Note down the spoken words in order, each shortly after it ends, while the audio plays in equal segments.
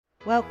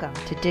Welcome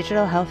to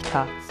Digital Health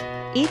Talks.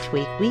 Each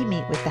week, we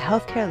meet with the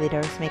healthcare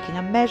leaders making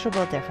a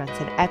measurable difference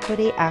in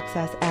equity,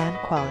 access, and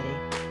quality.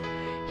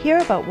 Hear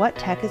about what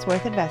tech is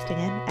worth investing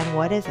in and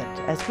what isn't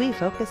as we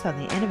focus on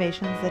the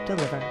innovations that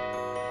deliver.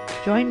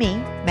 Join me,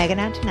 Megan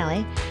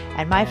Antonelli,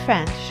 and my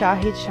friend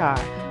Shahid Shah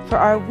for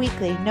our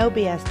weekly No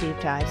BS deep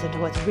dives into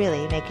what's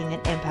really making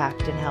an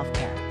impact in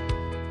healthcare.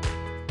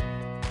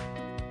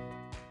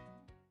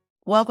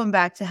 Welcome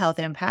back to Health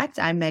Impact.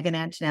 I'm Megan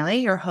Antonelli,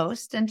 your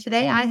host, and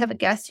today I have a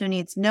guest who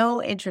needs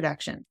no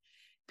introduction.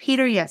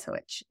 Peter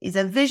Yesowich is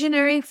a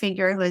visionary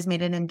figure who has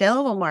made an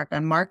indelible mark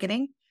on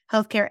marketing,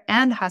 healthcare,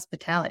 and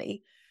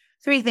hospitality.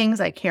 Three things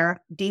I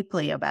care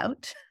deeply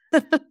about.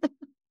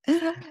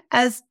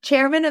 As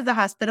chairman of the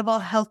Hospitable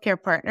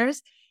Healthcare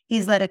Partners,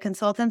 he's led a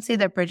consultancy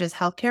that bridges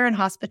healthcare and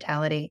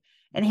hospitality,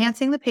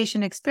 enhancing the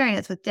patient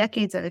experience with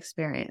decades of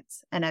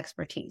experience and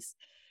expertise.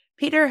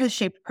 Peter has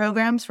shaped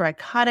programs for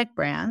iconic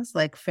brands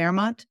like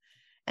Fairmont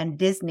and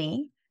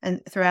Disney and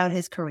throughout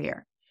his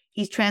career.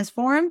 He's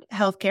transformed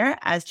healthcare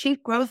as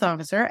Chief Growth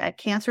Officer at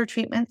Cancer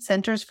Treatment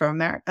Centers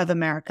of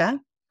America.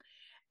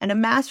 And a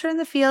master in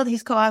the field,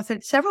 he's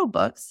co-authored several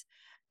books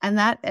and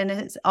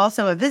is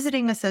also a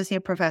visiting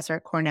associate professor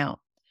at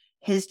Cornell.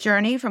 His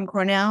journey from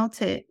Cornell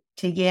to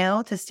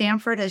Yale to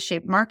Stanford has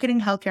shaped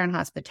marketing, healthcare, and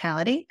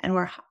hospitality. And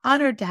we're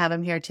honored to have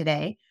him here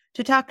today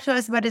to talk to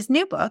us about his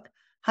new book,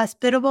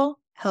 Hospitable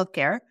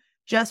Healthcare,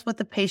 Just What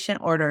the Patient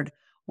Ordered.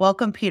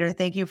 Welcome, Peter.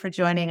 Thank you for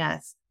joining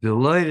us.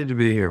 Delighted to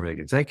be here,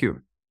 Megan. Thank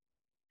you.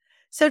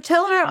 So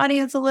tell our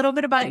audience a little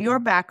bit about your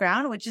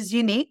background, which is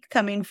unique,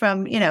 coming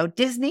from,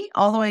 Disney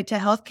all the way to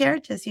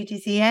healthcare to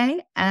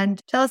CTCA,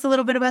 and tell us a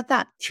little bit about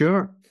that.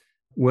 Sure.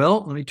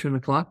 Well, let me turn the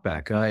clock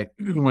back.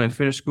 When I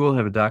finished school, I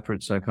have a doctorate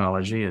in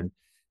psychology, and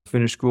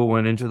finished school,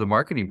 went into the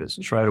marketing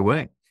business right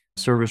away.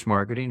 Service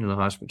marketing in the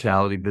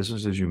hospitality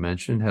business, as you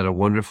mentioned, had a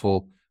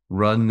wonderful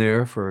run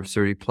there for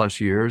 30 plus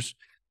years,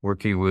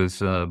 working with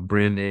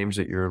brand names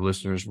that your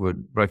listeners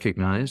would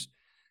recognize.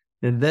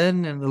 And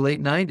then in the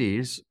late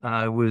 90s,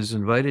 I was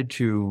invited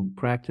to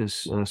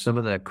practice some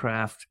of that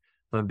craft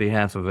on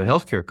behalf of a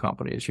healthcare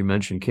company, as you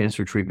mentioned,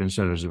 Cancer Treatment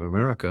Centers of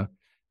America,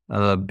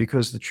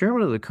 because the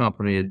chairman of the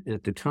company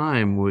at the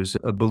time was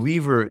a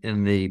believer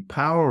in the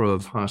power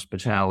of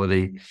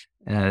hospitality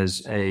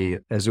as a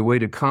way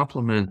to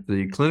complement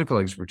the clinical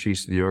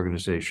expertise of the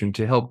organization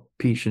to help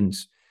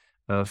patients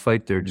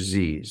fight their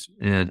disease.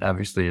 And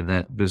obviously in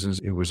that business,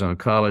 it was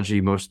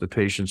oncology. Most of the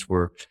patients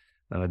were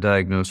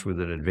diagnosed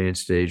with an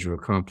advanced stage of a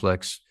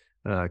complex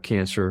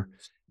cancer.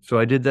 So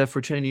I did that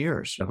for 10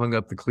 years. I hung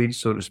up the cleats,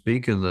 so to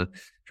speak, in the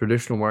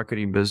traditional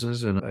marketing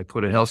business, and I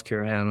put a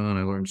healthcare hat on.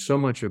 I learned so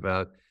much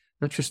about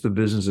not just the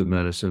business of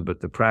medicine, but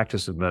the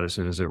practice of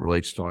medicine as it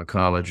relates to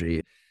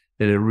oncology.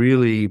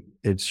 And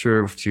it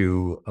served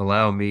to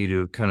allow me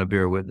to kind of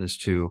bear witness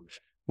to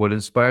what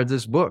inspired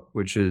this book,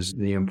 which is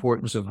the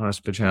importance of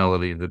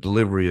hospitality, the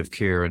delivery of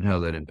care, and how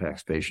that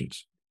impacts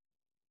patients.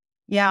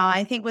 Yeah,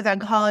 I think with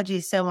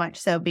oncology so much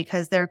so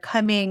because they're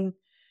coming,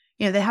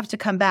 they have to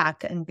come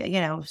back and,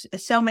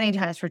 so many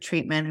times for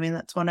treatment. I mean,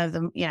 that's one of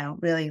the,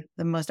 really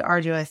the most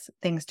arduous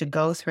things to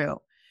go through.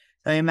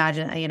 So I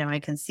imagine, I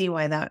can see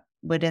why that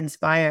would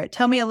inspire.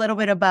 Tell me a little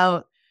bit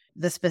about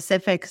the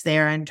specifics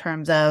there in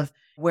terms of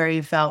where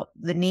you felt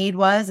the need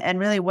was and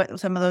really what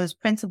some of those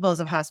principles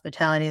of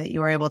hospitality that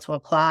you were able to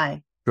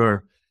apply.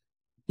 Sure.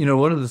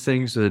 One of the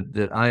things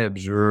that I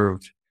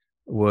observed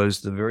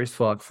was the very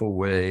thoughtful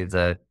way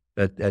that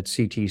at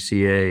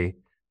CTCA,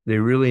 they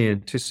really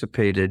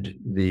anticipated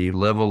the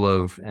level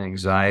of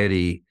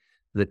anxiety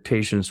that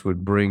patients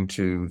would bring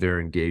to their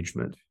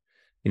engagement,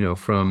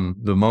 from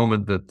the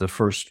moment that the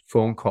first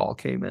phone call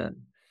came in.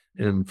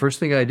 And first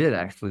thing I did,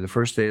 actually, the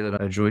first day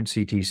that I joined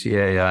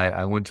CTCA,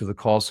 I went to the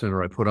call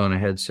center, I put on a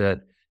headset,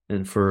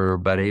 and for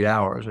about 8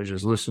 hours, I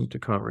just listened to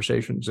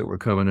conversations that were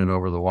coming in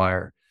over the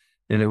wire.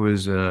 And it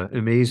was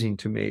amazing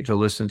to me to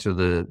listen to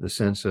the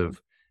sense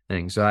of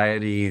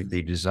anxiety,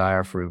 the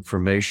desire for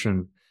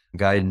information,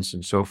 guidance,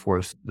 and so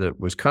forth that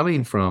was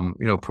coming from,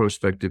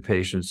 prospective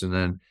patients,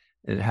 and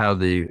how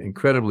the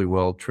incredibly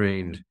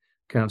well-trained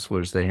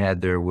counselors they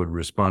had there would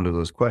respond to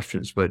those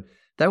questions. But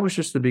that was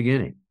just the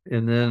beginning.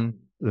 And then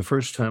the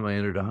first time I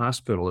entered a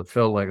hospital, it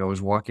felt like I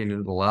was walking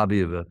into the lobby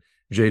of a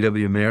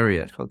JW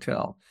Marriott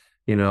hotel.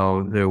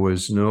 There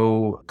was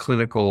no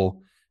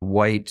clinical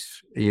white,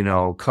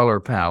 color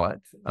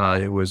palette.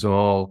 It was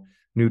all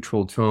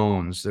neutral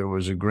tones. There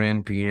was a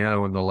grand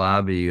piano in the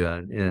lobby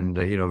and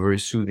very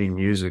soothing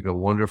music, a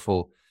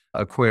wonderful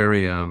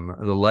aquarium.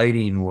 The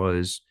lighting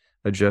was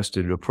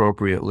adjusted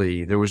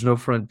appropriately. There was no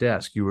front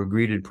desk. You were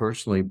greeted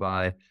personally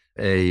by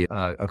a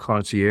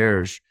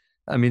concierge.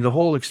 I mean, the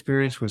whole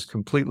experience was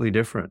completely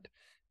different.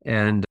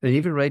 And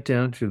even right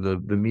down to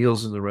the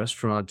meals in the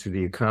restaurant, to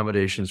the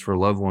accommodations for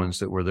loved ones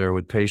that were there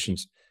with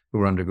patients who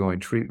were undergoing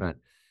treatment.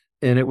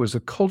 And it was a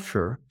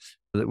culture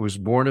that was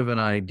born of an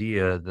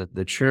idea that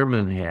the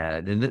chairman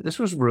had, and this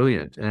was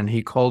brilliant, and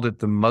he called it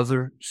the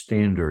mother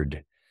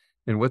standard.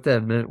 And what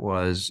that meant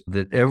was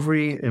that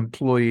every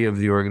employee of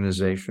the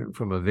organization,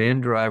 from a van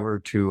driver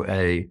to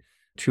a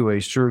to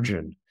a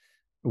surgeon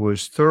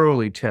was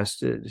thoroughly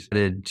tested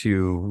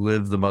to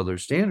live the mother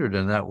standard,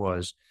 and that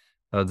was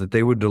that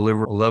they would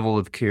deliver a level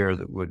of care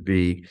that would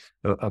be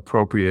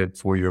appropriate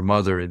for your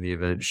mother in the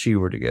event she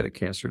were to get a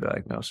cancer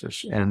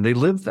diagnosis. And they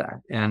lived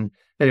that. And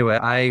anyway,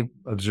 I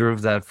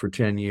observed that for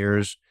 10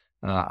 years.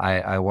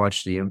 I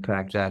watched the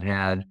impact that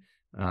had.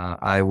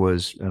 I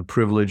was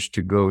privileged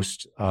to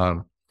ghost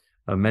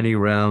many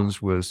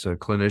rounds with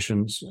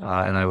clinicians,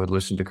 and I would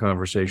listen to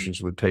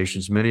conversations with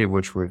patients, many of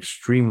which were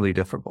extremely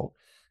difficult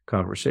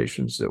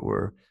conversations that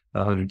were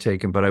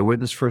undertaken. But I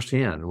witnessed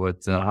firsthand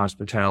what the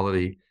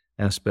hospitality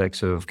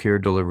aspects of care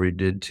delivery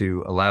did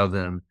to allow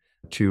them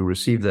to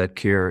receive that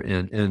care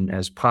in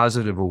as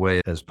positive a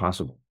way as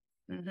possible.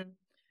 Mm-hmm.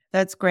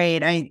 That's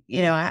great.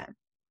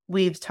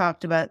 We've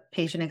talked about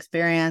patient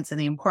experience and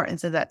the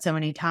importance of that so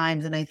many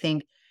times. And I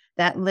think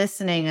that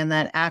listening and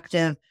that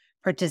active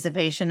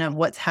participation of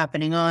what's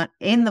happening on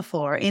in the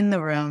floor, in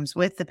the rooms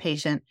with the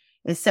patient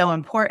is so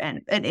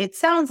important. And it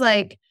sounds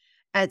like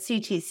at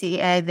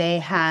CTCA, they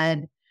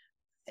had,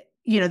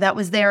 that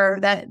was there,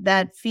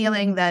 that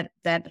feeling, that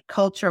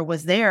culture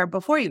was there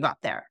before you got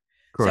there.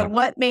 Correct. So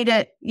what made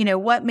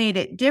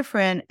it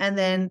different? And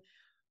then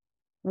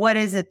what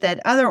is it that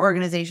other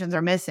organizations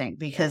are missing?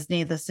 Because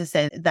needless to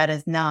say, that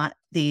is not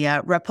the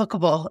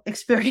replicable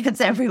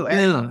experience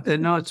everywhere. Yeah,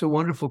 no, it's a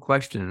wonderful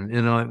question.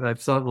 I've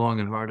thought long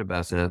and hard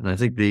about that. And I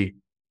think the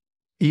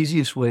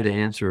easiest way to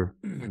answer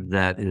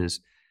that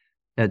is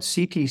at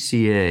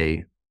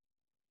CTCA,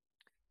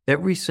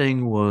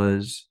 everything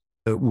was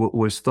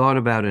thought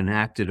about and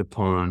acted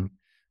upon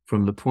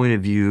from the point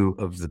of view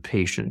of the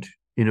patient.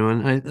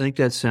 And I think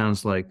that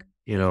sounds like,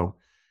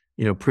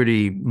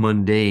 pretty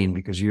mundane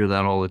because you hear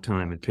that all the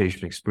time in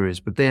patient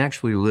experience, but they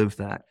actually live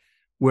that.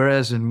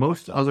 Whereas in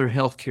most other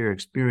healthcare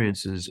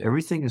experiences,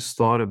 everything is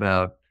thought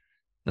about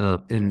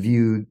and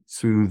viewed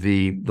through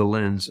the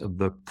lens of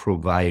the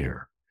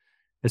provider.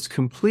 It's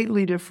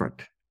completely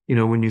different,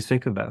 when you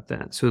think about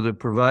that. So the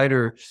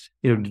provider,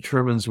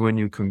 determines when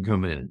you can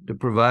come in. The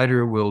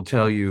provider will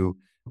tell you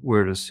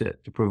where to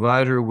sit. The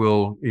provider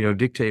will,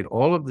 dictate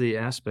all of the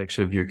aspects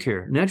of your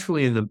care,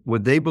 naturally in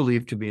what they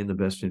believe to be in the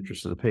best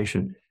interest of the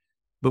patient.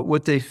 But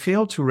what they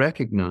fail to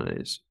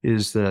recognize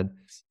is that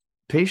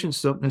patients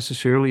don't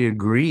necessarily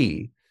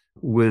agree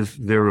with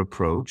their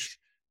approach.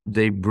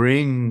 They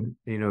bring,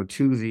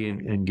 to the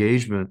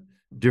engagement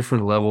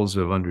different levels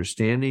of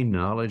understanding,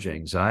 knowledge,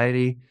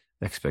 anxiety,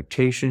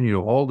 expectation,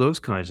 all those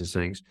kinds of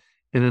things.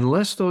 And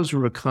unless those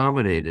are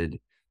accommodated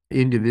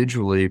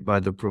individually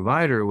by the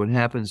provider, what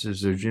happens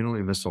is there's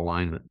generally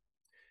misalignment.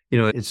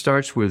 It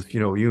starts with,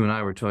 you and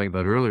I were talking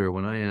about earlier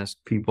when I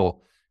asked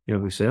people,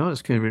 who say, oh,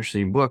 it's kind of an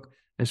interesting book.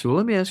 I said, well,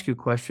 let me ask you a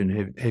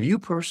question. Have you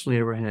personally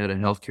ever had a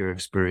healthcare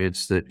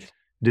experience that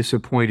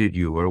disappointed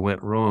you or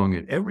went wrong?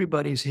 And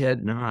everybody's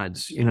head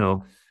nods,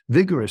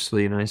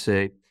 vigorously. And I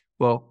say,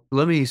 well,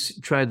 let me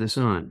try this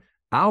on.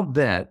 I'll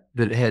bet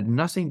that it had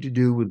nothing to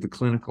do with the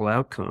clinical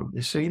outcome.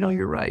 They say,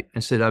 you're right. I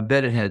said, I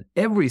bet it had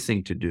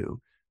everything to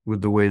do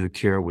with the way the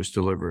care was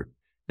delivered.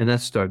 And that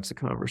starts the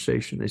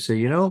conversation. They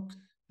say,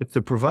 if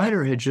the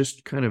provider had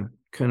just kind of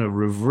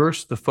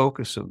reversed the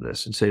focus of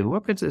this and say,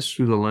 look at this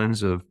through the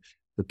lens of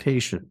the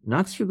patient,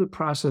 not through the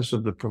process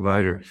of the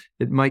provider,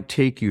 it might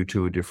take you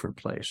to a different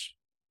place.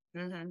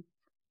 Mm-hmm.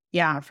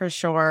 Yeah, for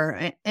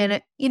sure.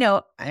 And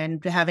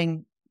and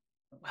having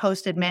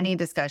hosted many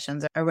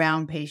discussions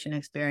around patient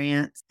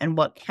experience and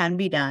what can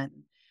be done,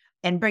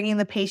 and bringing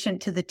the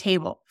patient to the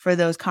table for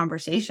those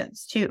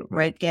conversations too,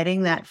 right?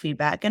 Getting that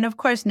feedback. And of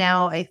course,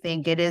 now I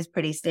think it is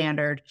pretty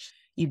standard.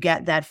 You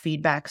get that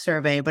feedback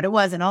survey, but it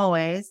wasn't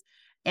always.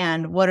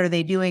 And what are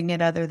they doing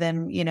it other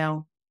than,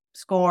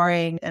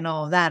 scoring and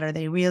all of that? Are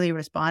they really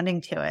responding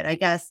to it? I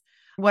guess,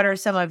 what are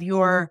some of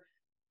your,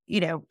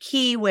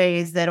 key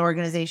ways that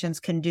organizations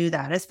can do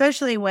that,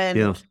 especially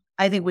when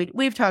I think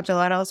we've talked a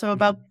lot also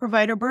about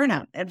provider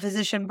burnout and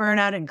physician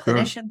burnout and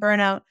clinician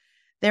burnout.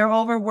 They're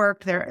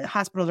overworked. Their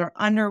hospitals are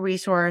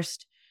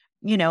under-resourced.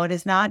 It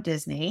is not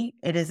Disney.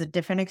 It is a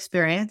different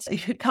experience.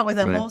 You come with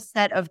a whole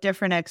set of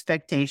different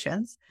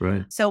expectations.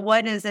 Right. So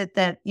what is it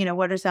that,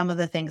 what are some of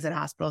the things that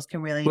hospitals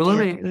can really do?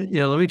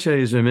 Let me tell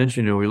you, as I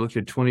mentioned, we looked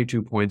at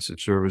 22 points of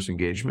service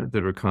engagement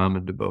that are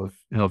common to both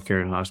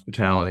healthcare and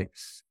hospitality.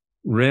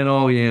 Ran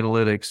all the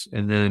analytics,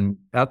 and then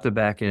out the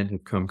back end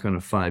have come kind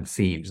of 5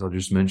 themes. I'll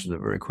just mention them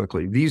very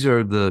quickly. These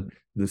are the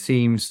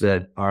themes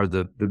that are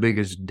the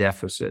biggest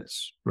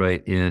deficits,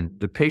 right? In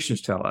the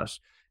patients tell us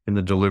in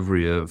the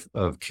delivery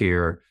of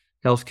care,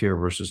 healthcare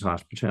versus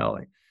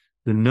hospitality.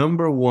 The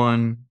number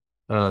one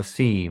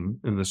theme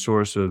and the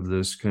source of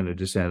this kind of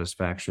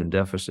dissatisfaction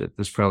deficit,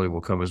 this probably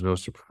will come as no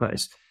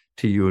surprise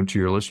to you and to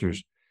your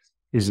listeners,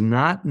 is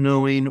not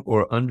knowing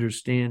or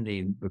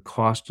understanding the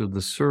cost of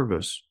the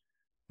service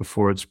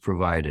before it's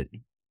provided.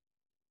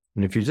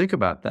 And if you think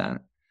about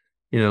that,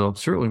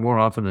 certainly more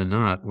often than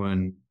not,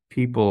 when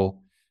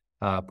people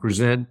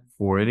present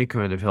for any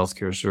kind of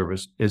healthcare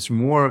service, it's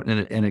more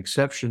an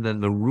exception than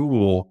the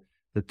rule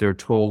that they're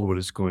told what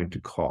it's going to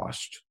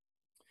cost.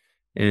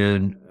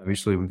 And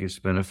obviously, we could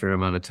spend a fair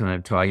amount of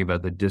time talking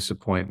about the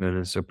disappointment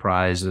and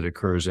surprise that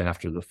occurs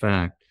after the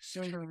fact.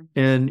 Mhm.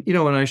 And,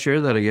 when I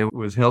share that again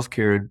with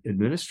healthcare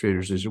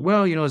administrators, they said,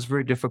 well, it's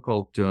very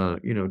difficult,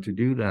 to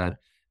do that.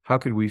 How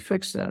could we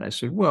fix that? I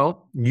said,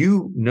 well,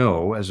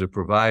 as a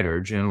provider,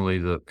 generally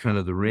the kind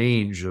of the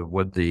range of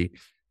what the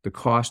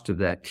cost of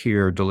that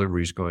care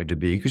delivery is going to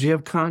be, because you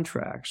have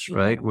contracts,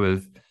 right,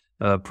 with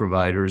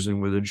providers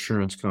and with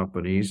insurance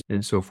companies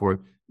and so forth.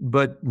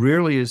 But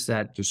rarely is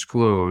that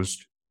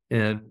disclosed.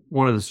 And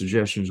one of the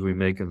suggestions we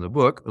make in the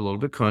book, a little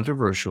bit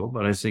controversial,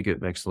 but I think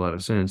it makes a lot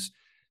of sense,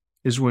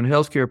 is when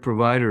healthcare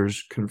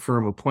providers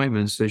confirm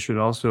appointments, they should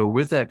also,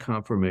 with that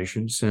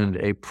confirmation, send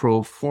a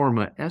pro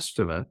forma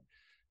estimate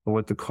of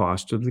what the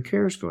cost of the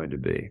care is going to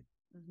be.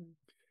 Mhm.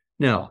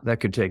 Now, that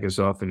could take us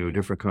off into a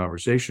different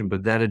conversation,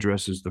 but that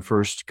addresses the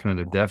first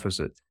kind of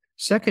deficit.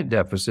 Second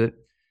deficit,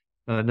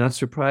 not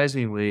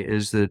surprisingly,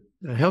 is that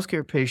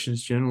healthcare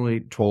patients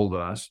generally told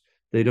us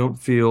they don't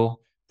feel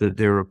that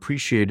they're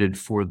appreciated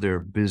for their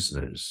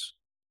business.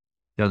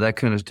 Now, that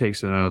kind of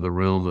takes it out of the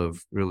realm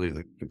of really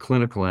the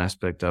clinical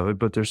aspect of it,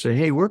 but they're saying,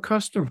 hey, we're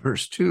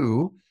customers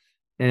too.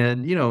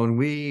 And, when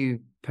we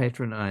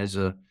patronize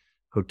a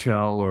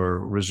hotel or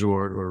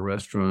resort or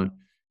restaurant,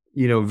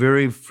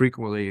 very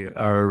frequently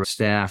our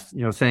staff,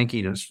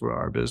 thanking us for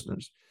our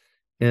business.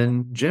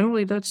 And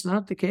generally that's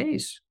not the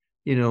case,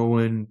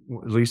 when,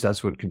 at least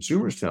that's what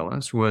consumers tell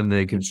us when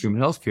they consume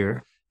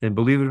healthcare. And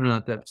believe it or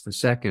not, that's the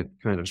second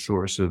kind of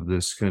source of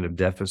this kind of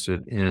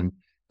deficit in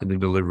the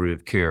delivery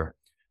of care.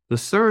 The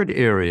third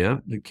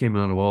area that came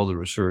out of all the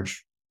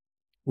research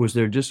was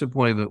their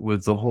disappointment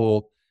with the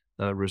whole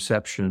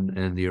reception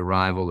and the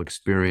arrival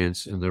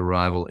experience and the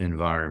arrival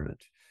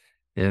environment,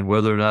 and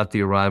whether or not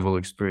the arrival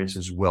experience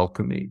is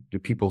welcoming. Do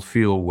people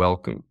feel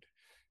welcomed?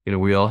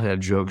 We all had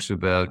jokes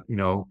about,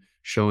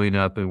 showing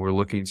up and we're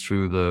looking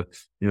through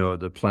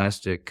the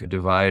plastic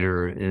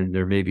divider, and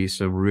there may be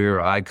some rare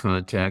eye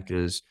contact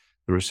as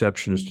the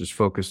receptionist is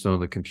focused on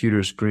the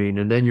computer screen,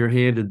 and then you're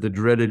handed the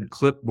dreaded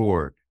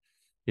clipboard,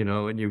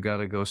 and you've got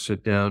to go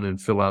sit down and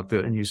fill out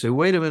and you say,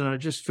 wait a minute, I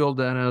just filled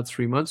that out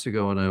 3 months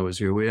ago when I was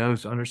here. I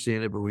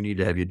understand it, but we need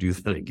to have you do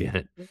that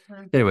again.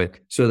 Mhm. Anyway,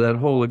 so that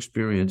whole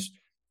experience,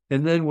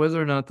 and then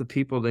whether or not the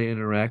people they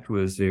interact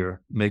with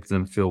there make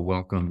them feel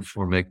welcome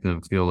or make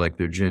them feel like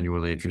they're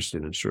genuinely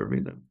interested in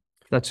serving them.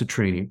 That's a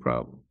training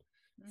problem.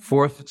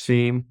 Fourth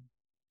theme,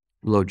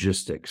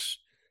 logistics.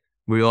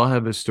 We all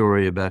have a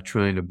story about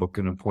trying to book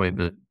an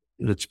appointment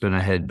that's been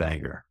a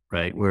headbanger,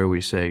 right? Where we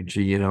say,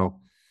 gee,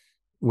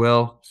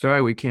 well,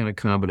 sorry, we can't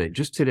accommodate.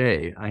 Just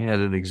today, I had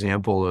an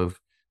example of,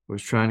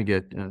 was trying to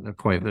get an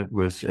appointment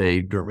with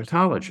a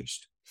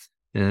dermatologist.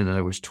 And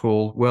I was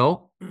told,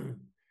 well,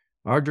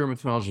 our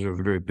dermatologists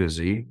are very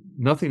busy,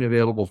 nothing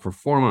available for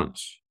 4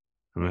 months.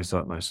 And I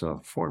thought to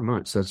myself, 4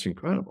 months, that's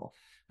incredible.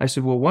 I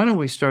said, well, why don't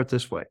we start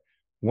this way?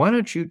 Why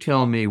don't you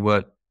tell me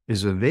what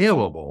is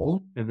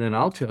available, and then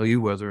I'll tell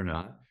you whether or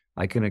not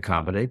I can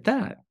accommodate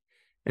that.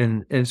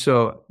 And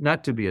so,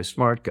 not to be a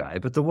smart guy,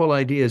 but the whole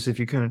idea is if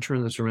you kind of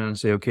turn this around and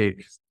say,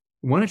 okay,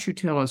 why don't you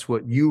tell us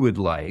what you would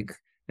like,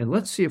 and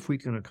let's see if we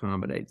can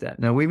accommodate that.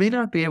 Now, we may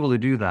not be able to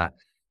do that.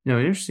 An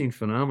interesting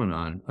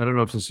phenomenon, I don't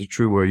know if this is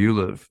true where you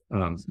live,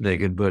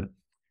 Megan, but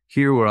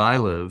here where I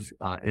live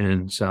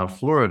in South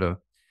Florida,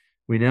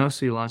 we now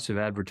see lots of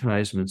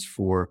advertisements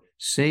for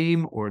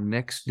same or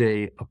next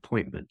day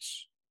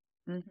appointments.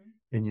 Mm-hmm.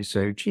 And you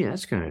say, gee,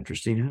 that's kind of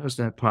interesting. How is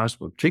that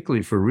possible?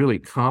 Particularly for really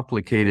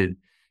complicated,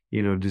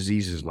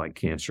 diseases like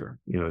cancer,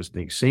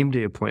 same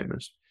day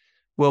appointments.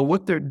 Well,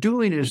 what they're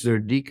doing is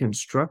they're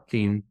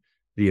deconstructing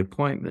the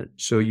appointment.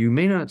 So you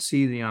may not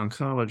see the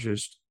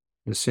oncologist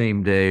the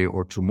same day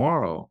or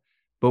tomorrow,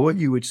 but what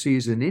you would see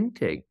is an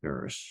intake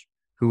nurse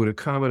who would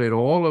accommodate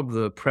all of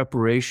the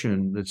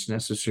preparation that's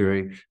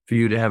necessary for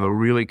you to have a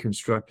really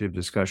constructive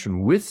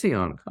discussion with the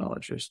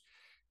oncologist.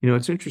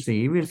 It's interesting,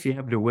 even if you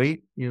have to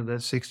wait,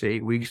 that 6 to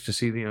 8 weeks to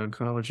see the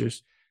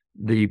oncologist,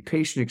 the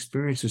patient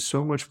experience is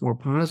so much more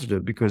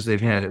positive because they've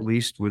had at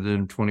least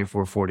within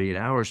 24, 48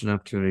 hours an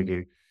opportunity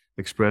to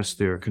express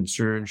their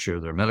concern,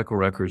 share their medical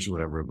records,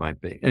 whatever it might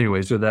be.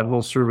 Anyway, so that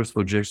whole service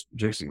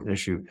logistics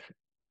issue.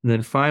 And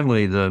then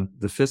finally, the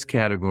fifth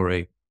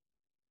category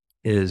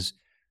is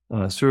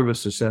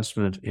service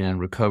assessment and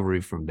recovery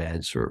from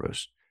bad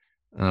service.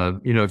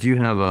 If you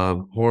have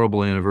a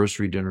horrible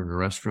anniversary dinner in a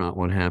restaurant,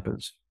 what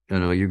happens?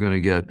 You're going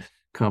to get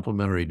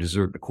complimentary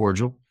dessert and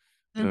cordial,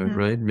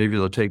 right? Maybe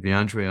they'll take the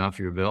entree off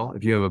your bill.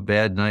 If you have a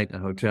bad night in a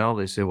hotel,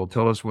 they say, well,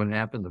 tell us what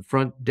happened. The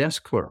front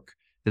desk clerk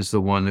is the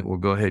one that will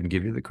go ahead and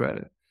give you the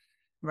credit.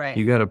 Right.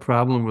 You got a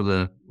problem with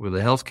a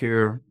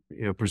healthcare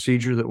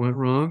procedure that went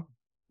wrong.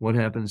 What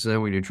happens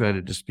then when you try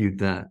to dispute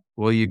that?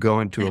 Well, you go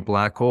into a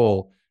black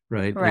hole,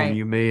 right? Right. And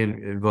you may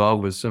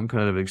involve with some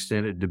kind of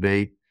extended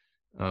debate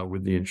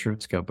with the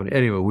insurance company.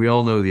 Anyway, we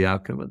all know the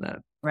outcome of that.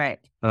 Right.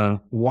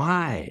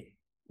 Why?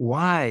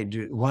 Why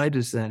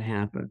does that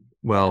happen?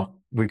 Well,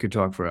 we could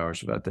talk for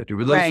hours about that too.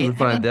 But those are the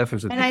five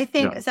deficits. And I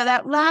think so.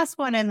 That last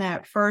one and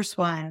that first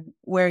one,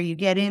 where you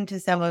get into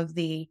some of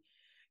the,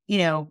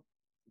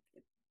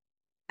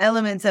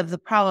 elements of the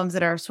problems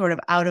that are sort of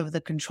out of the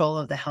control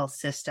of the health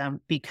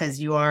system because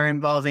you are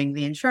involving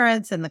the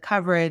insurance and the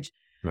coverage.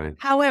 Right.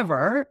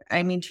 However,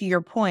 I mean, to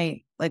your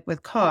point, like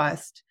with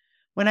cost,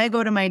 when I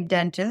go to my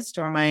dentist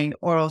or my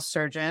oral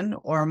surgeon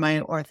or my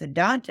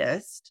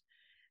orthodontist,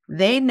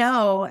 they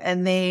know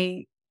and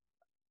they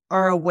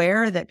are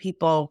aware that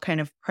people kind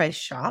of price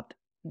shop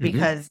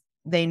because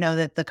they know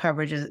that the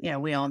coverage is,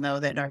 we all know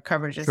that our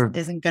coverage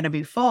isn't going to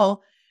be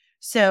full.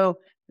 So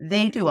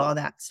they do all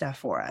that stuff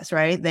for us,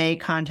 right? They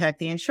contact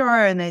the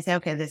insurer and they say,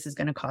 okay, this is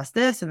going to cost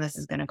this and this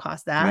is going to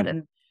cost that.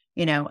 And,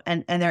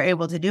 and they're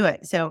able to do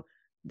it. So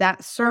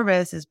that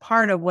service is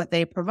part of what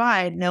they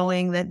provide,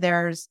 knowing that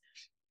there's,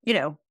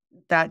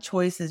 that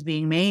choice is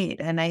being made.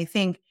 And I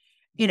think,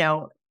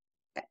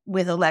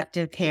 with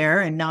elective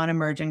care and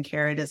non-emergent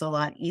care, it is a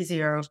lot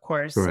easier, of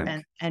course,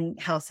 and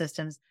health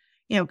systems,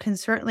 can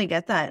certainly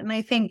get that. And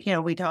I think,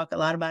 we talk a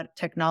lot about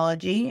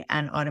technology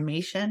and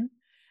automation,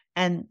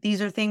 and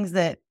these are things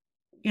that,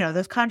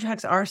 those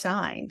contracts are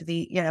signed.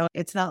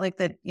 It's not like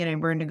that,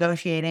 we're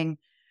negotiating,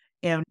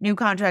 new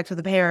contracts with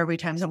the payer every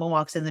time someone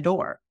walks in the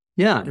door.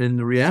 Yeah. And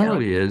the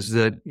reality is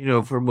that,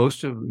 for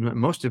most,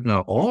 if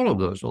not all of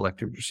those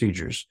elective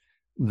procedures,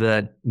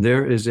 that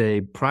there is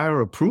a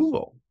prior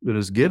approval that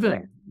is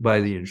given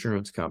by the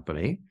insurance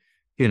company,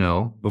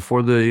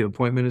 before the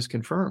appointment is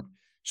confirmed.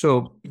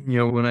 So,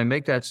 when I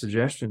make that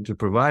suggestion to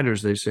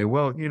providers, they say,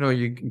 well,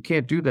 you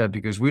can't do that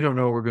because we don't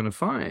know what we're going to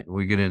find when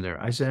we get in there.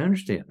 I say, I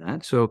understand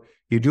that. So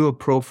you do a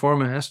pro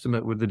forma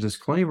estimate with the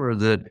disclaimer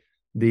that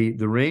the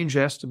range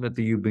estimate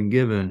that you've been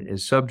given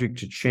is subject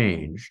to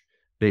change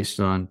based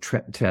on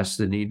tests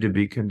that need to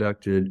be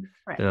conducted,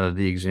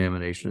 the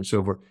examination and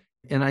so forth.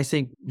 And I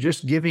think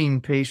just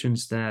giving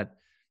patients that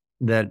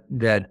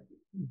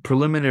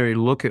preliminary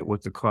look at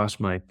what the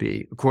cost might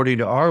be, according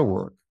to our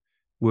work,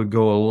 would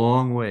go a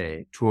long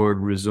way toward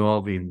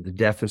resolving the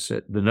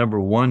deficit, the number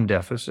one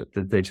deficit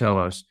that they tell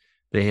us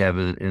they have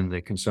in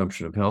the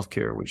consumption of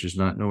healthcare, which is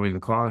not knowing the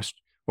cost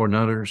or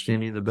not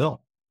understanding the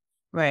bill.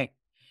 Right.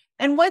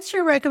 And what's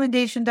your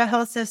recommendation to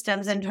health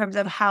systems in terms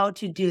of how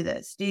to do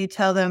this? Do you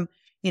tell them,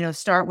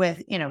 start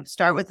with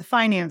the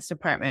finance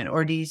department,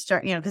 or do you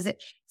start, because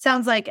it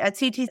sounds like at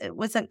CT, it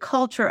was a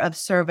culture of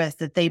service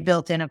that they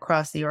built in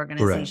across the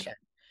organization.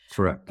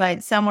 Correct.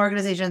 But some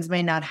organizations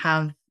may not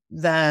have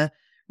the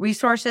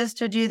resources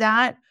to do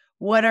that.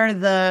 What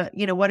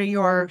are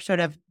your sort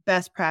of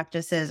best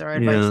practices or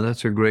advice? Yeah,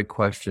 that's a great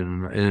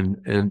question.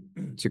 And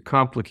it's a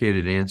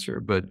complicated answer,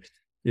 but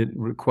it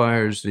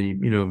requires the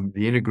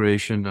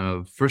integration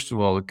of, first of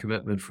all, a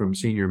commitment from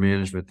senior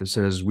management that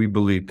says we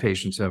believe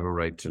patients have a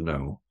right to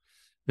know,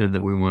 and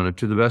that we want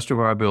to the best of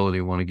our ability,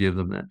 want to give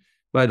them that.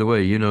 By the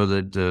way,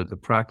 that the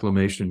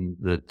proclamation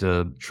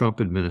that Trump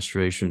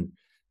administration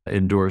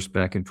endorsed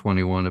back in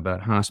 21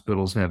 about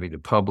hospitals having to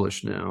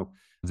publish now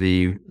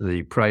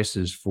the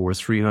prices for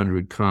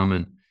 300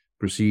 common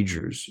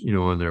procedures,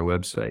 on their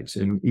websites.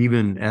 And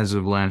even as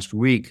of last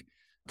week,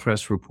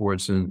 press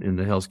reports in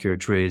the healthcare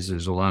trades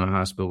is a lot of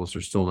hospitals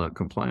are still not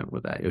compliant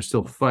with that. They're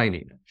still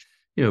fighting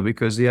it,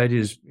 because the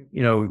idea is,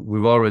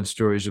 we've all read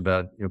stories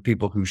about,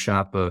 people who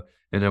shop an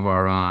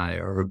MRI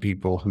or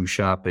people who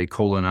shop a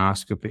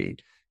colonoscopy,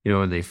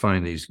 and they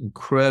find these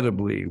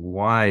incredibly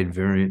wide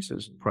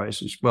variances in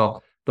prices.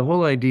 Well, the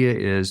whole idea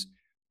is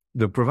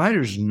the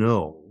providers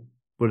know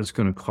what it's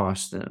going to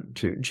cost them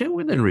to,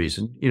 within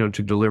reason,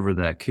 to deliver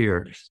that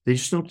care. They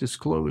just don't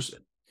disclose it.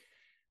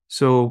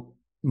 So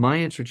my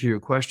answer to your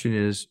question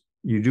is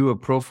you do a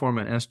pro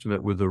forma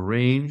estimate with a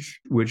range,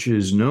 which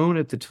is known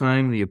at the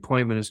time the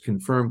appointment is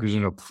confirmed because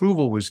an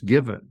approval was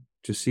given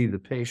to see the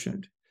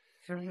patient,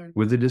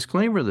 with a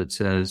disclaimer that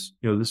says,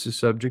 this is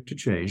subject to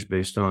change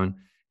based on,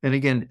 and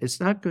again, it's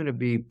not going to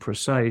be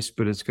precise,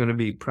 but it's going to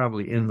be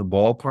probably in the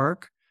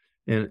ballpark.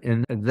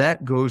 And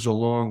that goes a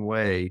long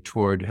way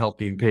toward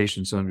helping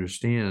patients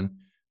understand,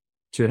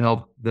 to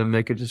help them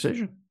make a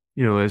decision,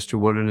 as to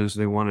what it is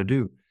they want to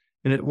do.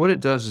 And what it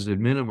does is it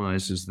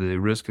minimizes the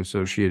risk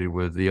associated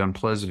with the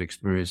unpleasant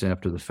experience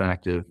after the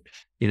fact of,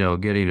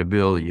 getting a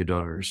bill that you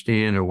don't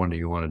understand or one that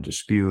you want to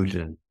dispute.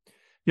 And,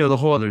 the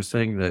whole other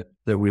thing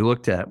that we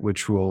looked at,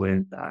 which will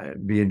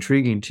be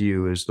intriguing to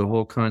you, is the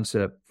whole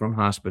concept from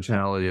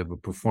hospitality of a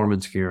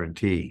performance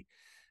guarantee.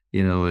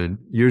 And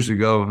years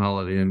ago,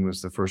 Holiday Inn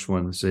was the first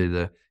one to say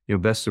the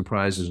best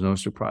surprise is no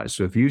surprise.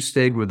 So if you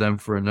stayed with them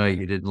for a night,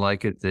 you didn't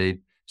like it,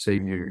 they'd say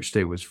your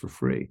stay was for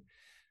free.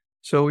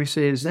 So we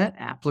say, is that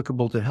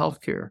applicable to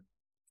healthcare?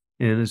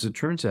 And as it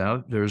turns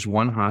out, there's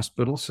one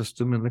hospital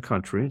system in the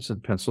country, it's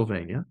in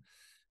Pennsylvania,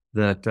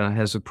 that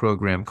has a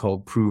program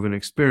called Proven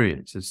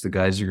Experience. It's the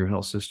Geisinger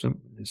Health System.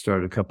 It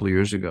started a couple of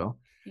years ago.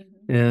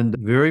 And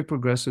very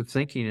progressive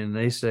thinking. And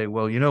they say,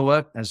 well, you know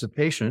what? As a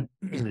patient,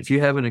 if you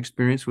have an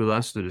experience with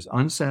us that is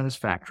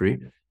unsatisfactory,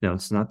 now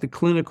it's not the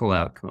clinical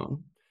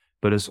outcome,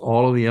 but it's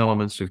all of the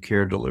elements of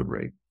care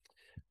delivery.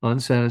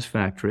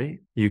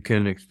 Unsatisfactory, you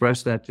can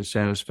express that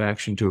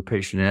dissatisfaction to a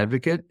patient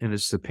advocate. And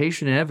it's the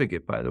patient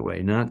advocate, by the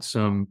way, not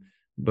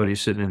somebody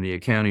sitting in the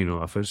accounting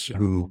office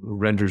who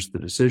renders the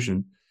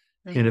decision.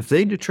 And if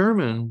they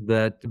determine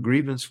that the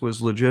grievance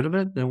was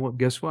legitimate, then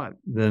guess what?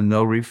 Then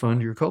they'll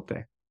refund your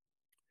copay.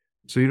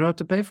 So you don't have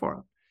to pay for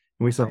them.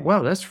 And we thought, Right.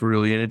 wow, that's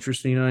really an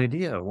interesting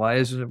idea. Why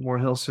isn't it more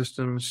health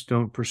systems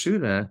don't pursue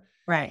that?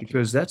 Right.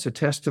 Because that's a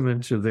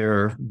testament to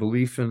their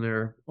belief in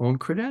their own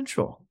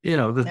credential,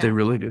 that they No,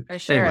 really do. for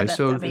sure. Anyway, That's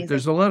so amazing.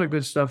 there's a lot of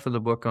good stuff in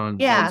the book on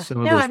Yeah. some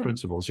of No, those I'm,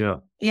 principles. Yeah.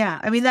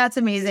 yeah. I mean, that's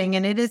amazing.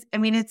 And it is, I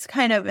mean, it's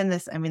kind of in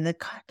this, I mean, the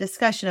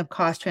discussion of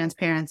cost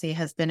transparency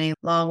has been a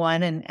long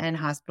one, and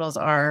hospitals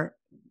are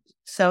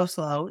so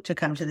slow to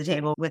come to the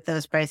table with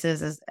those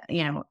prices, as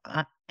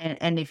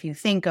and if you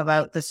think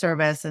about the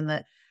service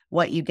and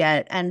what you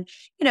get, and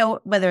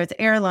whether it's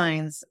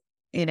airlines,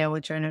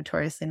 which are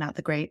notoriously not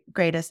the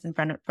greatest in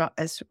front of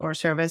or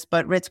service,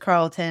 but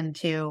Ritz-Carlton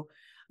to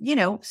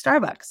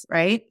Starbucks,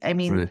 right? I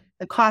mean, Right.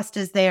 the cost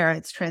is there,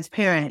 it's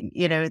transparent,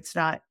 it's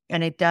not,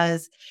 and it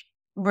does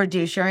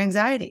reduce your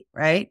anxiety,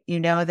 right?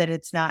 You know that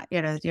it's not,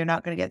 you're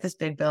not going to get this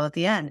big bill at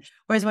the end.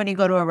 Whereas when you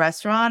go to a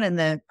restaurant and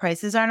the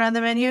prices aren't on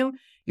the menu,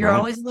 you're Right.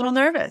 always a little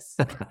nervous.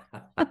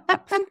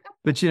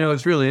 But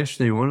it's really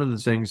interesting. One of the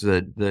things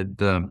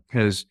that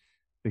has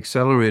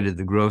accelerated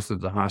the growth of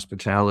the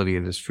hospitality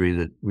industry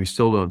that we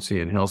still don't see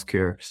in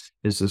healthcare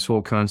is this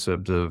whole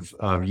concept of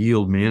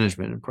yield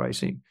management and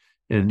pricing.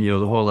 And the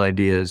whole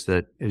idea is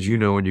that, as you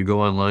know, when you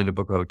go online to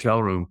book a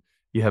hotel room,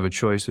 you have a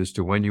choice as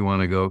to when you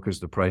want to go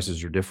because the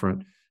prices are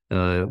different,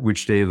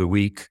 which day of the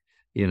week,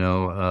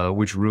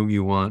 which room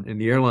you want. In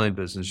the airline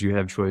business, you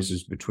have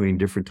choices between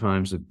different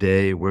times of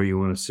day, where you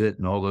want to sit,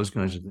 and all those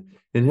kinds of things.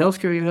 In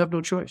healthcare, you have no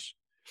choice.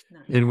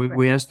 And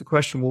we asked the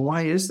question, well,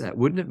 why is that?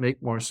 Wouldn't it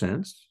make more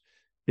sense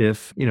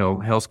if,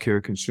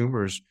 healthcare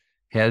consumers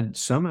had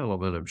some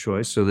element of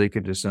choice so they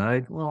could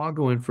decide, well, I'll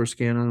go in for a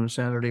scan on a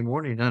Saturday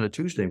morning, not a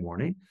Tuesday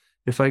morning,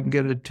 if I can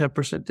get a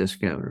 10%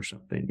 discount or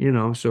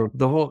something,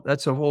 so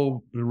that's a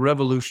whole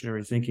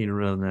revolutionary thinking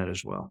around that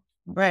as well.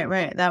 Right,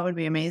 right. That would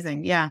be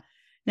amazing. Yeah.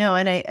 No,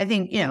 and I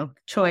think,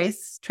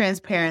 choice,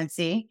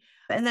 transparency,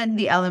 and then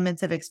the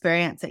elements of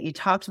experience that you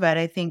talked about.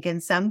 I think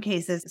in some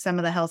cases, some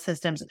of the health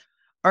systems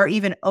are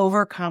even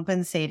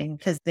overcompensating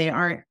because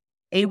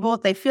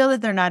they feel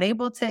that they're not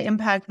able to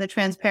impact the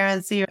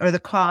transparency or the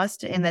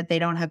cost, and that they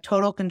don't have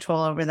total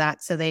control over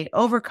that. So they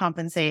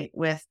overcompensate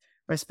with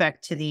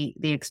respect to the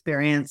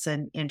experience,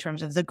 and in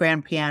terms of the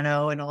grand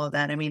piano and all of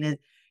that. I mean,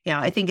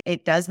 I think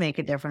it does make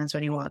a difference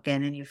when you walk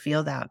in and you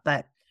feel that.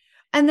 But,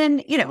 and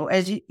then,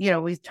 as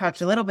we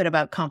talked a little bit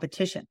about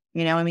competition,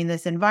 I mean,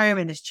 this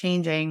environment is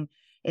changing.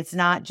 It's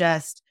not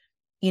just,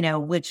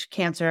 which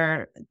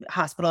cancer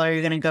hospital are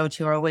you going to go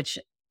to, or which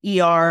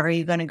ER are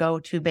you going to go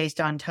to based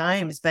on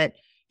times, but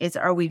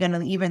are we going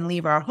to even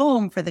leave our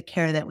home for the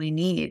care that we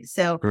need?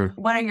 So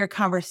what are your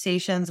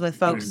conversations with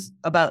folks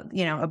about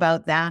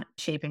that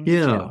shaping the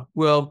show?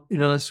 Well,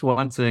 that's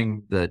one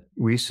thing that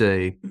we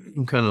say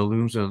kind of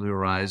looms on the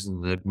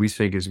horizon that we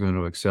think is going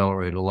to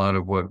accelerate a lot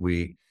of what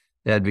we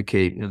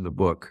advocate in the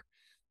book.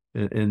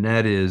 And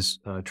that is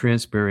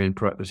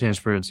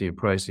transparency and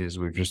pricing, as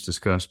we've just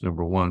discussed,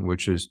 number one,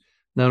 which is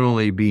not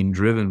only being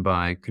driven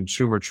by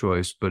consumer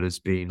choice, but it's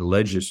being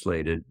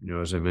legislated,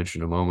 as I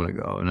mentioned a moment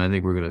ago. And I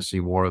think we're going to see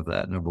more of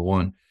that, number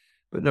one.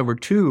 But number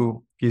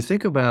two, you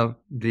think about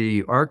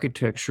the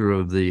architecture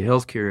of the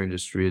healthcare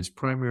industry, it's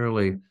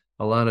primarily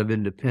a lot of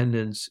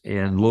independents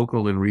and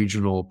local and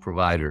regional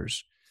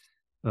providers.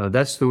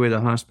 That's the way the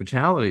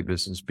hospitality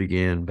business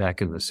began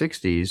back in the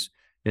 60s.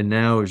 And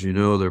now, as you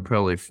know, there are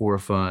probably 4 or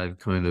 5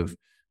 kind of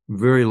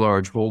very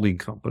large holding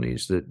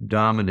companies that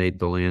dominate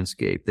the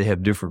landscape. They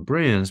have different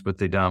brands, but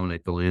they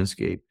dominate the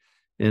landscape.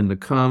 And the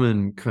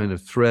common kind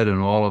of thread in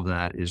all of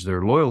that is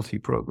their loyalty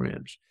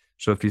programs.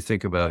 So if you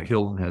think about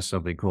Hilton has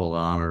something called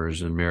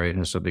Honors and Marriott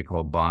has something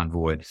called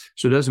Bonvoy.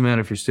 So it doesn't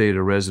matter if you stay at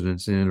a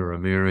Residence Inn or a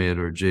Marriott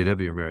or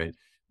JW Marriott,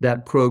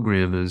 that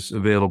program is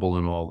available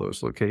in all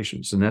those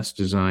locations. And that's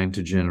designed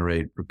to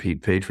generate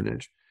repeat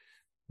patronage.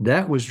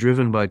 That was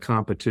driven by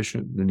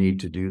competition, the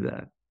need to do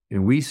that.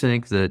 And we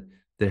think that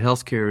the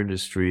healthcare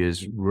industry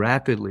is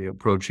rapidly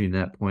approaching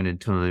that point in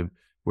time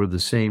where the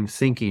same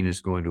thinking is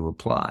going to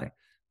apply.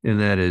 And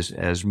that is,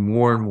 as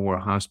more and more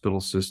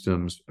hospital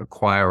systems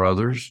acquire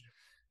others,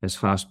 as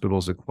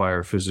hospitals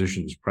acquire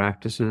physicians'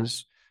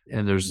 practices,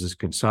 and there's this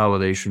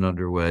consolidation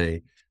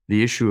underway,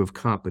 the issue of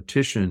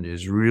competition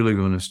is really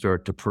going to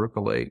start to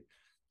percolate.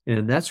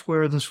 And that's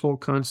where this whole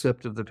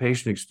concept of the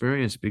patient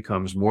experience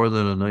becomes more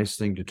than a nice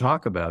thing to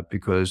talk about,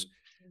 because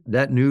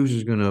that news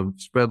is going to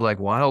spread like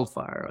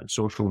wildfire on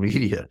social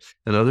media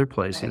and other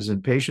places,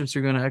 and patients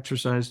are going to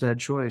exercise that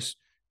choice.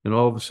 And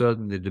all of a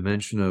sudden, the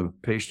dimension of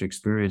patient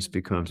experience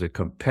becomes a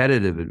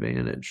competitive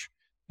advantage,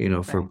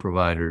 for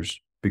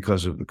providers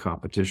because of the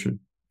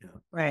competition.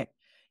 Right.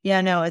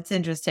 Yeah, no, it's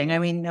interesting. I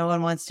mean, no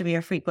one wants to be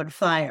a frequent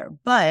flyer,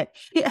 but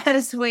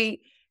as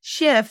we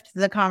shift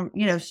when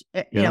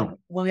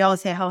we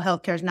always say how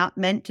healthcare is not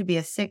meant to be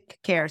a sick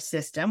care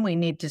system, we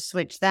need to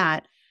switch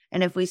that.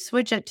 And if we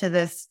switch it to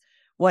this,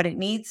 what it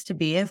needs to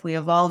be, if we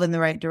evolve in the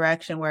right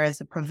direction,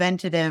 whereas a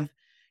preventative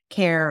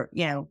care,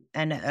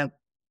 and a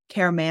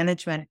care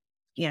management,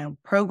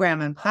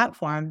 program and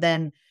platform,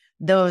 then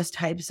those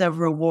types of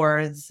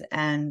rewards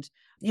and,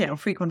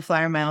 frequent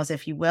flyer miles,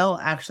 if you will,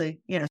 actually,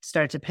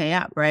 start to pay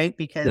up, right?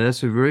 Because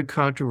that's a very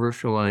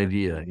controversial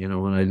idea.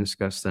 When I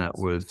discussed that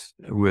with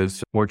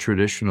more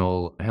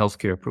traditional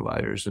healthcare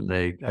providers, and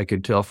I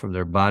could tell from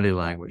their body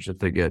language that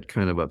they get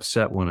kind of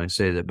upset when I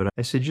say that. But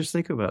I said, just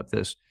think about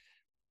this.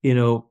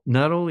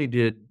 Not only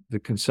did the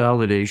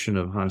consolidation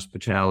of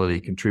hospitality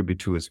contribute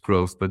to its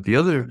growth, but the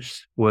other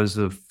was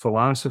the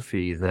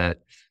philosophy that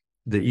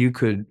you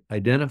could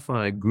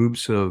identify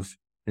groups of,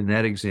 in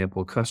that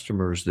example,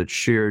 customers that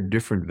shared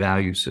different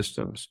value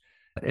systems.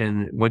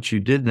 And once you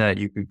did that,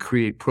 you could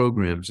create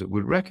programs that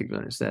would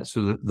recognize that.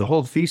 So the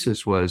whole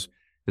thesis was,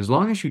 as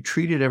long as you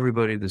treated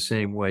everybody the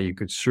same way, you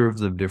could serve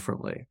them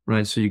differently,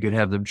 right? So you could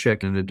have them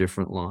check in a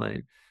different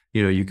line.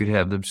 You could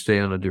have them stay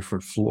on a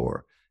different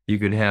floor. You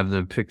could have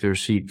them pick their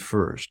seat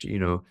first.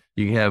 You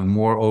can have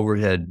more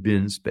overhead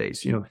bin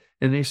space,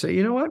 and they say,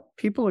 you know what?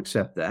 People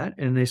accept that.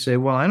 And they say,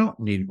 well, I don't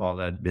need all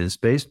that bin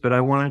space, but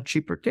I want a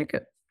cheaper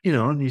ticket,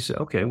 and you say,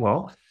 okay,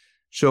 well,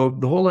 so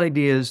the whole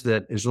idea is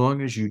that as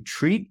long as you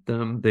treat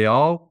them, they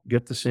all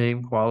get the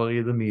same quality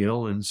of the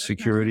meal and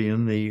security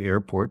in the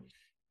airport,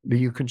 but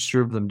you can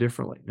serve them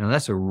differently. Now,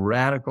 that's a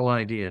radical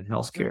idea in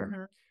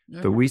healthcare,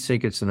 but we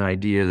think it's an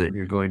idea that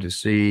you're going to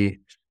see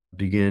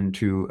begin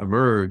to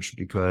emerge,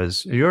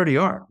 because you already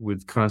are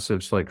with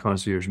concepts like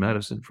concierge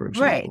medicine, for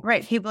example.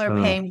 Right. People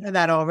are paying for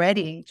that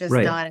already, just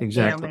not,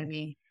 exactly.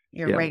 Maybe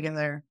your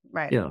regular,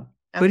 right. Yeah.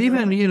 Absolutely.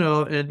 But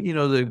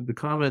even, the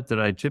comment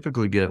that I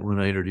typically get when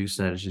I introduce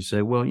that is you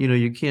say, well,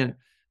 you can't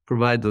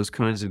provide those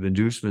kinds of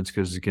inducements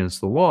because it's against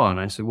the law. And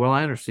I said, well,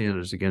 I understand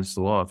it's against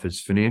the law if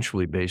it's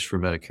financially based for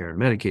Medicare and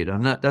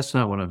Medicaid. That's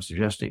not what I'm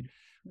suggesting.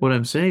 What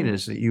I'm saying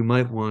is that you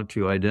might want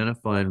to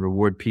identify and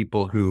reward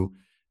people who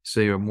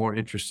say are more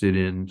interested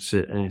in,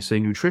 say,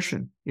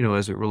 nutrition,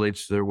 as it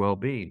relates to their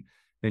well-being.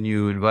 And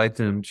you invite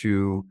them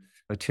to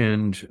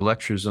attend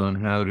lectures on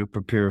how to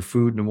prepare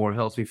food in a more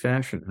healthy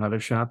fashion, how to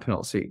shop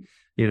healthy,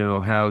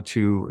 how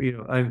to,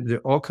 there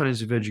are all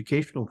kinds of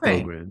educational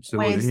programs that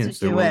would enhance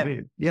their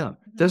well-being. Yeah.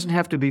 It doesn't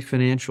have to be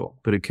financial,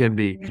 but it can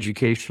be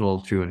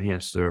educational to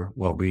enhance their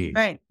well-being.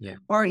 Right. Yeah.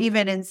 Or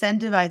even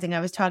incentivizing. I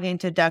was talking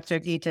to Dr.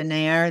 Geeta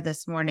Nair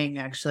this morning,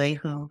 actually,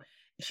 who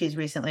she's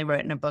recently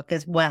written a book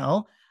as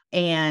well.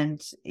 And,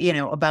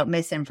 about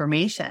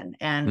misinformation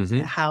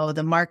and how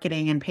the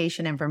marketing and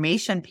patient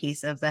information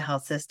piece of the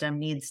health system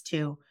needs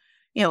to,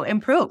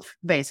 improve,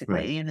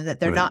 basically, that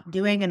they're not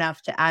doing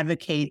enough to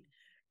advocate,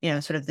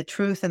 sort of the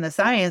truth and the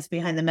science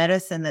behind the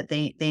medicine that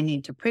they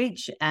need to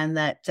preach. And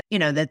that,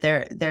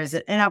 that there's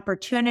an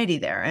opportunity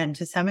there. And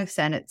to some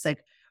extent, it's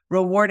like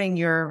rewarding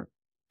your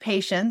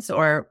patients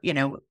or,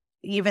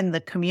 even the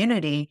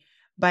community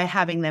by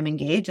having them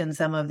engage in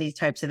some of these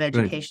types of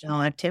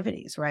educational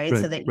activities, right?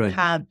 So that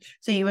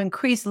you you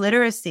increase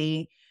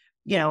literacy,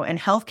 and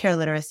healthcare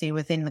literacy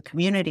within the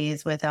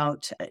communities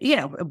without,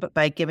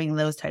 by giving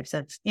those types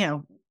of,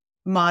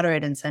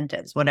 moderate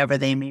incentives, whatever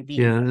they may be.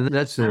 Yeah, and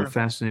that's a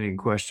fascinating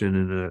question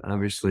and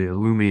obviously a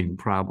looming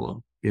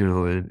problem,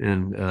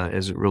 and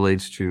as it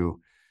relates to,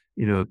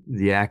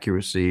 the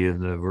accuracy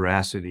and the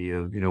veracity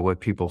of, what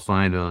people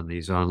find on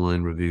these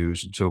online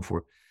reviews and so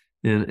forth.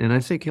 And I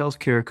think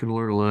healthcare can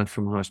learn a lot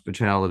from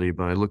hospitality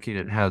by looking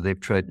at how they've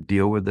tried to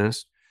deal with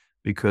this,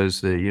 because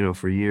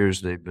for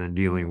years they've been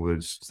dealing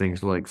with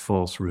things like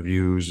false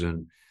reviews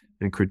and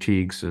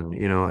critiques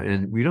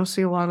and we don't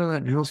see a lot of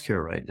that in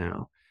healthcare right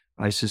now.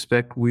 I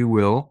suspect we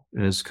will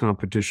as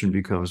competition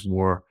becomes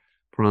more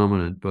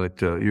prominent, but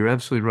you're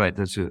absolutely right.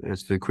 That's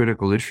the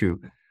critical issue.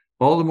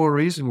 All the more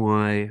reason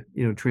why,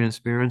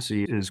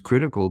 transparency is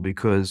critical,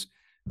 because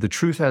the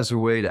truth has a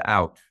way to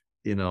out,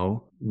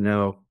 now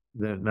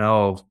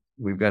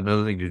we've got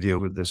another thing to deal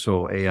with, this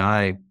whole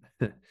AI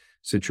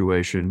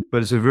situation,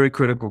 but it's a very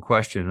critical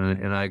question.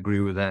 And I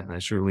agree with that. And I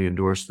certainly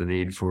endorse the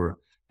need for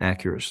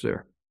accuracy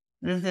there.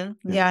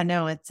 Yeah,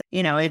 no, it's,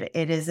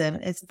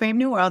 it's a brave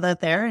new world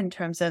out there in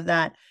terms of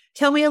that.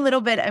 Tell me a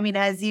little bit,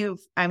 as you've,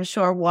 I'm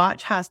sure,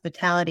 watch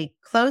hospitality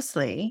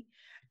closely,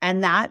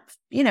 and that,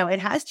 it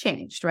has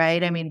changed, right?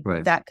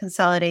 That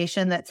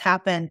consolidation that's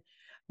happened.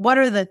 What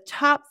are the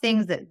top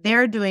things that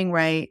they're doing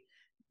right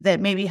that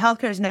maybe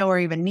healthcare is nowhere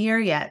even near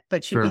yet,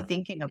 but should be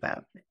thinking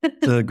about?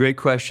 Great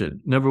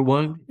question. Number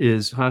one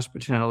is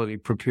hospitality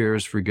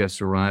prepares for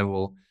guest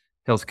arrival.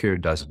 Healthcare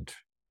doesn't.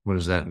 What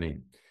does that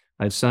mean?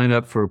 I sign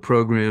up for a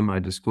program. I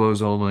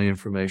disclose all my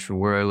information,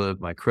 where I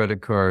live, my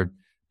credit card,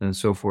 and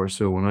so forth.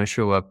 So when I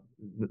show up,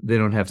 they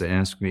don't have to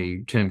ask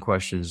me 10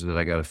 questions that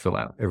I got to fill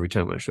out every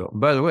time I show up. And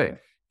by the way,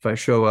 if I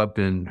show up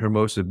in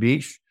Hermosa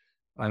Beach,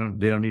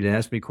 they don't need to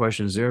ask me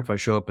questions there. If I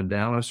show up in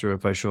Dallas or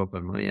if I show up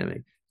in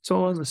Miami, it's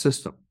all in the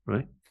system,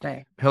 right?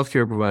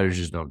 Healthcare providers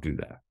just don't do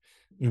that.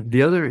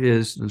 The other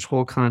is this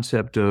whole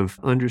concept of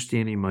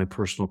understanding my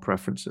personal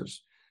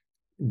preferences.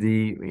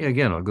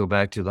 Again, I'll go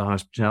back to the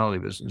hospitality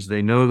business.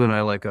 They know that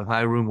I like a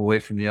high room away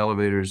from the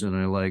elevators, and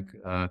I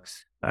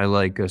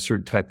like a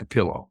certain type of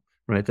pillow,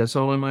 right? That's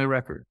all in my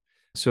record.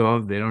 So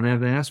they don't have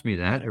to ask me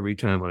that every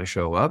time I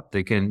show up.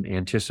 They can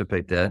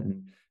anticipate that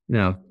and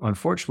Now,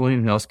 unfortunately,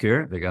 in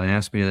healthcare, they got to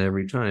ask me that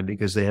every time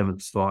because they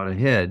haven't thought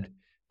ahead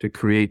to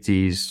create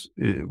these,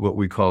 what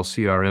we call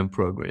CRM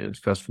programs,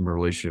 customer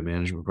relationship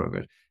management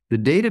programs, the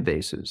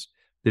databases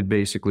that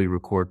basically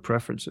record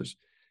preferences.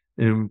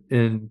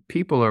 And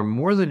people are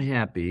more than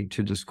happy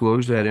to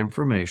disclose that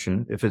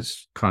information if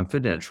it's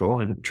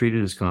confidential and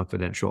treated as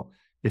confidential,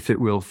 if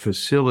it will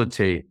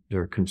facilitate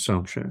their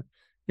consumption.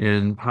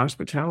 And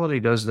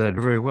hospitality does that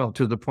very well,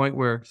 to the point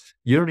where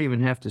you don't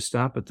even have to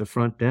stop at the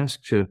front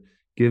desk to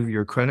give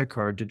your credit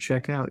card to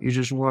check out. You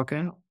just walk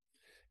out,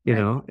 you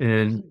know,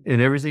 and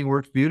everything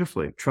works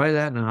beautifully. Try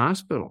that in a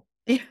hospital.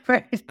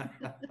 Right.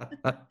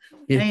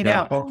 I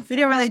know. We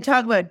don't really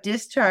talk about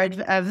discharge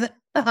of the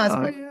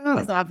hospital.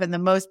 It's often the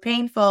most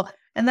painful.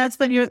 And that's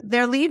when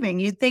they're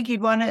leaving. You'd think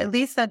you'd want to at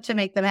least to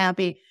make them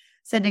happy,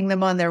 sending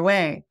them on their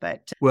way.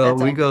 But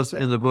we go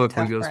in the book,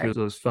 we go through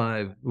those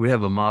 5. We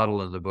have a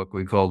model in the book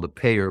we call the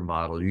payer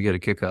model. You get a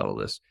kick out of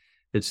this.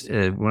 It's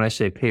when I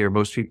say payer,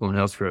 most people in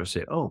healthcare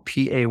say, "Oh,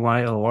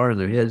 PAYOR,"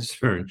 their heads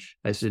turn.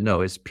 I said,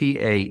 no, it's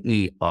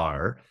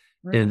PAER,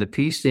 and the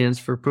P stands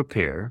for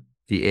prepare.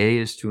 The A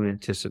is to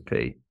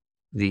anticipate.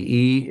 The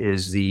E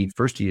is the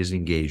first E is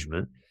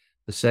engagement.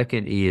 The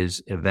second E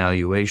is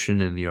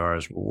evaluation, and the R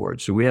is reward.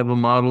 So we have a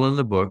model in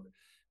the book,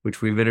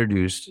 which we've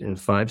introduced in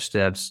 5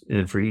 steps.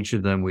 And for each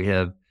of them, we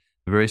have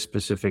very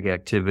specific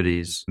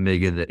activities,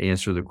 Megan, that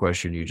answer the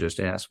question you just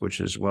asked, which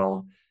is,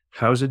 well,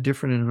 how is it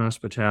different in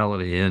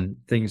hospitality, and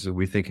things that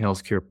we think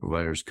healthcare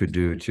providers could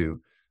do to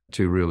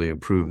really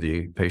improve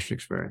the patient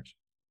experience?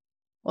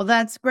 Well,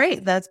 that's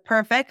great. That's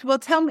perfect. Well,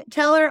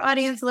 tell our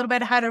audience a little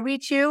bit how to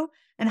reach you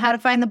and how to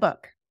find the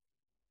book.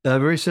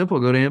 Very simple.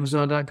 Go to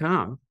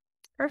Amazon.com.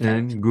 Perfect.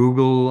 And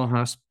Google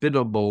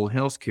Hospitable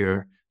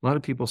Healthcare. A lot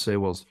of people say,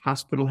 well, it's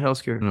hospital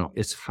healthcare. No,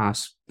 it's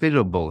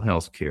hospitable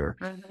healthcare.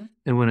 Mm-hmm.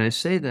 And when I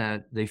say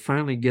that, they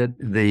finally get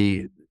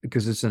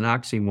because it's an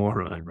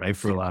oxymoron, right?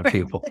 For a lot of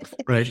people,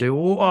 right? They,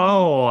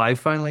 whoa, I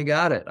finally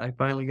got it.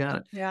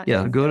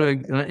 Yeah. Go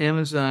to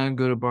Amazon,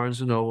 go to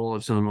Barnes & Noble.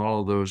 It's on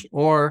all of those.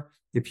 Or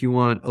if you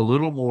want a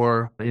little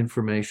more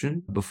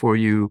information before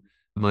you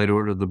might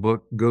order the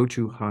book, go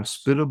to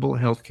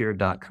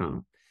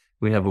hospitablehealthcare.com.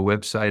 We have a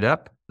website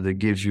up that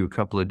gives you a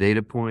couple of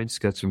data points,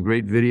 got some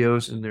great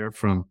videos in there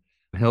from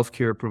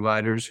healthcare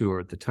providers who are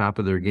at the top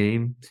of their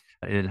game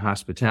and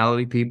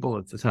hospitality people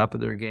at the top of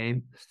their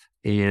game.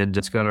 And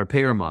it's got our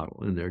payer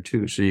model in there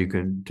too. So you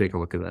can take a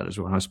look at that as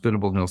well.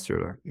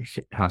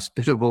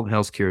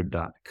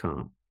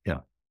 Hospitablehealthcare.com. Yeah.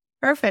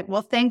 Perfect.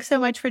 Well, thanks so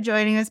much for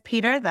joining us,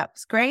 Peter. That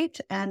was great.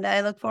 And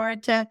I look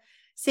forward to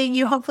seeing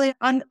you hopefully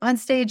on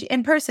stage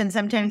in person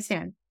sometime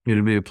soon.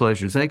 It'll be a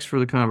pleasure. Thanks for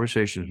the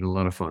conversation. It's been a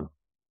lot of fun.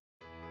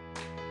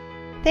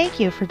 Thank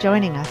you for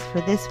joining us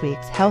for this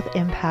week's Health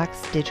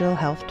Impacts Digital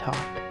Health Talk.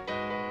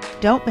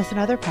 Don't miss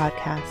another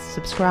podcast.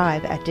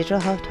 Subscribe at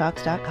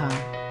digitalhealthtalks.com.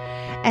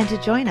 And to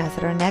join us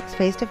at our next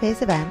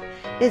face-to-face event,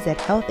 visit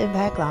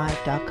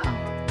healthimpactlive.com.